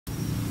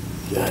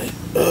Got it.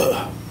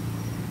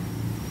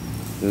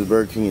 This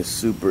Burger King is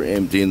super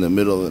empty in the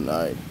middle of the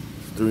night.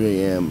 It's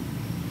 3 a.m.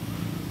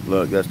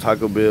 Look, that's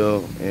Taco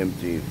Bell,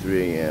 empty,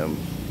 3 a.m.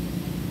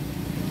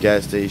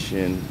 Gas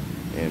station,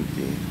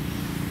 empty.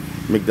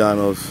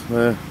 McDonald's,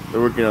 they're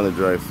working on the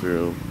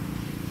drive-thru.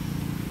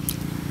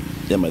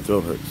 Yeah, my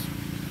throat hurts.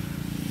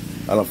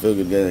 I don't feel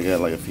good, guys. I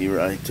got like a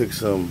fever. I took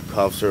some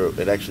cough syrup.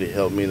 It actually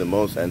helped me the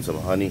most, and some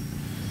honey.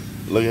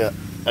 Look at,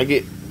 I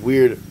get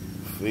weird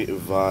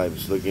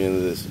vibes looking into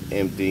this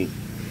empty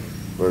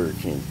Burger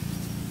King.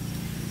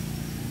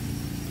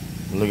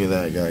 Look at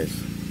that, guys.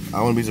 I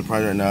wouldn't be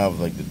surprised right now if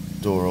like the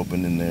door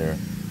opened in there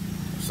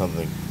or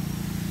something.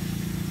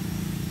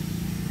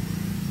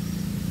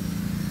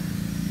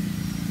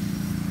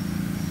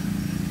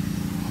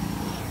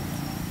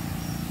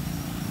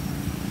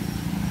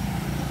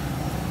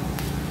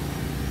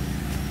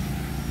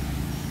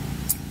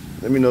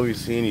 Let me know if you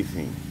see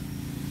anything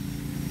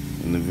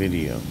in the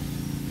video.